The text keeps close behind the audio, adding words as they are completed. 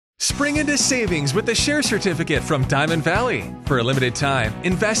Spring into savings with the share certificate from Diamond Valley. For a limited time,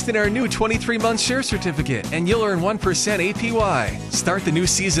 invest in our new 23-month share certificate and you'll earn 1% APY. Start the new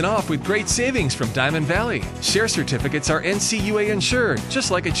season off with great savings from Diamond Valley. Share certificates are NCUA insured, just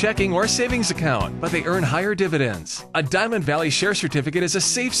like a checking or savings account, but they earn higher dividends. A Diamond Valley share certificate is a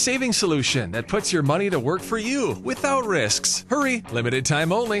safe saving solution that puts your money to work for you without risks. Hurry, limited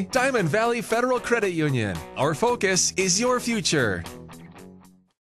time only. Diamond Valley Federal Credit Union. Our focus is your future.